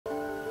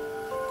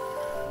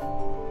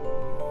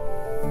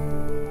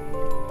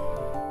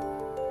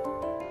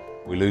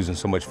We're losing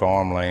so much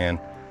farmland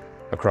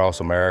across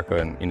America,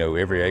 and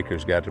every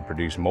acre's got to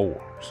produce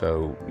more.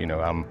 So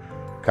I'm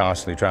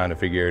constantly trying to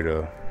figure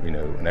out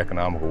an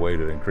economical way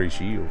to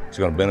increase yield. It's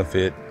going to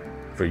benefit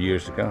for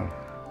years to come.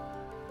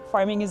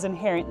 Farming is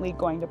inherently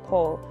going to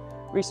pull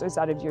resources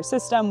out of your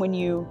system. When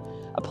you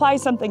apply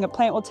something, a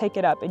plant will take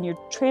it up, and you're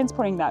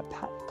transporting that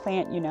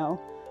plant,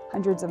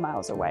 hundreds of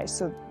miles away.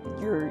 So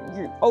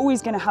you're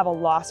always going to have a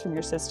loss from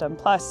your system.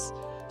 Plus,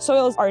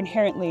 soils are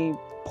inherently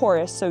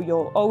porous, so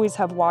you'll always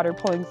have water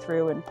pulling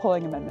through and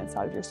pulling amendments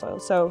out of your soil.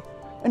 So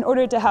in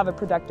order to have a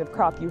productive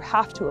crop, you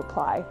have to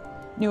apply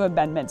new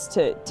amendments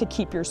to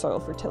keep your soil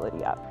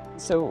fertility up.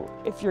 So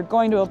if you're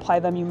going to apply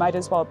them, you might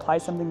as well apply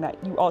something that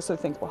you also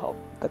think will help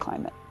the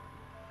climate.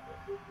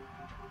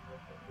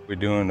 We're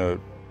doing a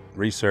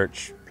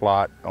research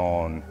plot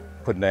on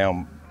putting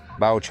down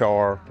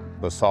biochar,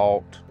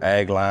 basalt,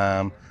 ag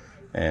lime,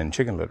 and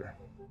chicken litter.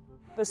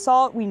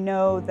 Basalt, we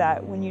know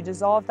that when you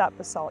dissolve that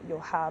basalt, you'll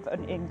have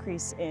an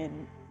increase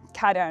in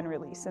cation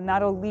release, and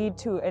that'll lead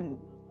to an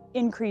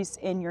increase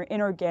in your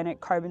inorganic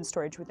carbon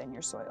storage within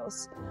your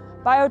soils.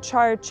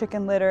 Biochar,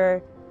 chicken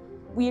litter,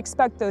 we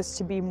expect those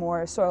to be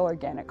more soil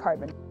organic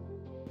carbon.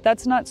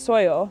 That's not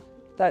soil,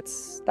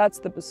 that's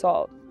the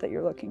basalt that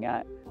you're looking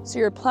at. So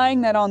you're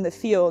applying that on the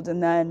field,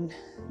 and then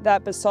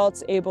that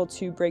basalt's able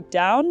to break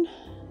down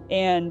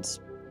and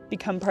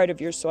become part of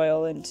your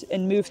soil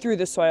and move through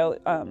the soil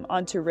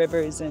onto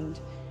rivers and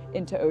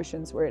into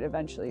oceans, where it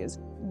eventually is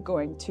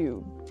going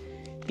to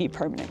be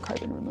permanent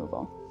carbon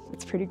removal.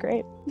 It's pretty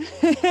great.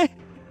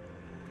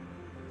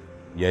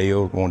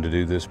 Yale wanted to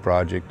do this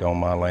project on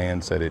my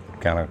land, said it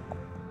kind of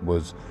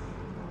was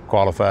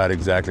qualified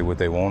exactly what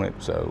they wanted,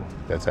 so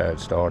that's how it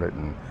started,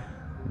 and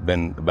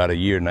been about a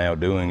year now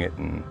doing it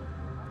and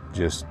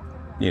just,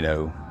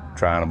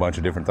 trying a bunch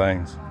of different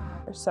things.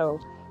 So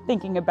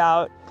thinking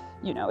about,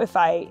 if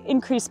I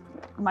increase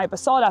my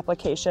basalt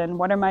application,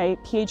 what are my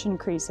pH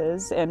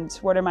increases and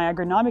what are my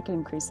agronomic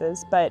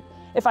increases? But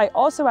if I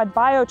also add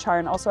biochar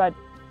and also add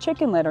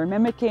chicken litter,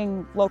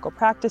 mimicking local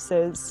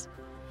practices,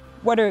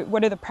 what are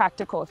the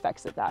practical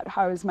effects of that?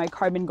 How is my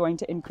carbon going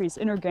to increase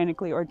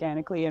inorganically,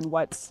 organically, and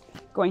what's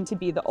going to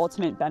be the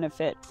ultimate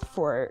benefit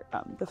for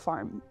the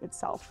farm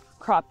itself?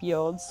 Crop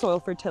yield, soil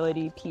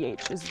fertility,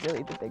 pH is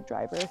really the big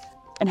driver.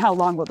 And how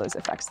long will those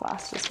effects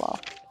last as well?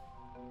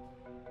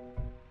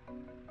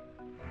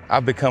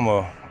 I've become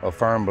a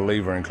firm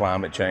believer in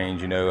climate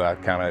change. I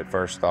kind of at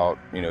first thought,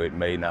 it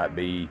may not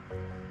be,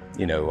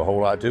 a whole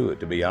lot to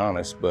it, to be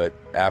honest, but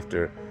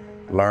after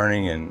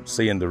learning and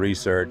seeing the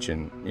research,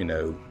 and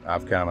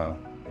I've kind of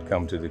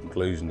come to the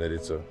conclusion that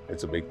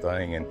it's a big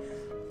thing, and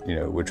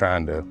we're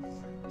trying to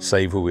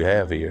save what we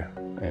have here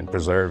and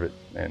preserve it,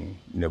 and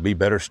be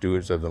better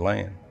stewards of the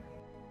land.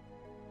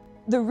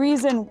 The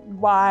reason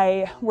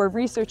why we're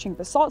researching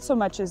basalt so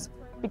much is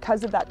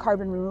because of that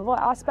carbon removal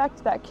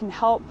aspect that can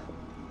help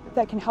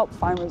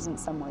farmers in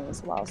some way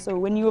as well. So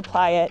when you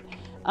apply it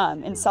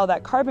and sell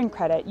that carbon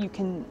credit, you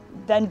can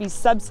then be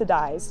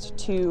subsidized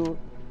to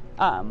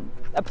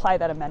apply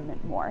that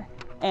amendment more.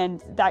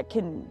 And that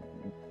can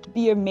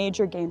be a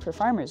major gain for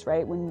farmers,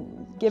 right?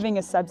 When giving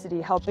a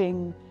subsidy,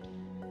 helping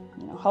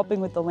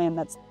with the land,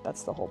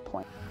 that's the whole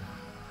point.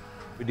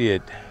 We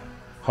did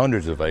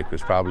hundreds of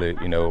acres, probably,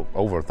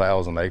 over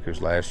 1,000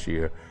 acres last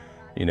year,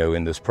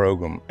 in this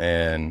program,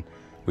 and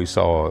we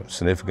saw a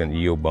significant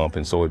yield bump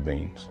in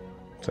soybeans.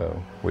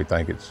 So we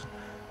think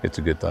it's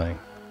a good thing.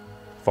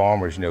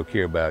 Farmers,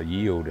 care about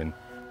yield, and,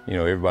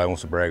 everybody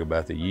wants to brag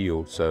about the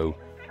yield, so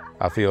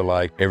I feel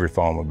like every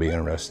farmer would be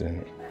interested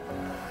in it.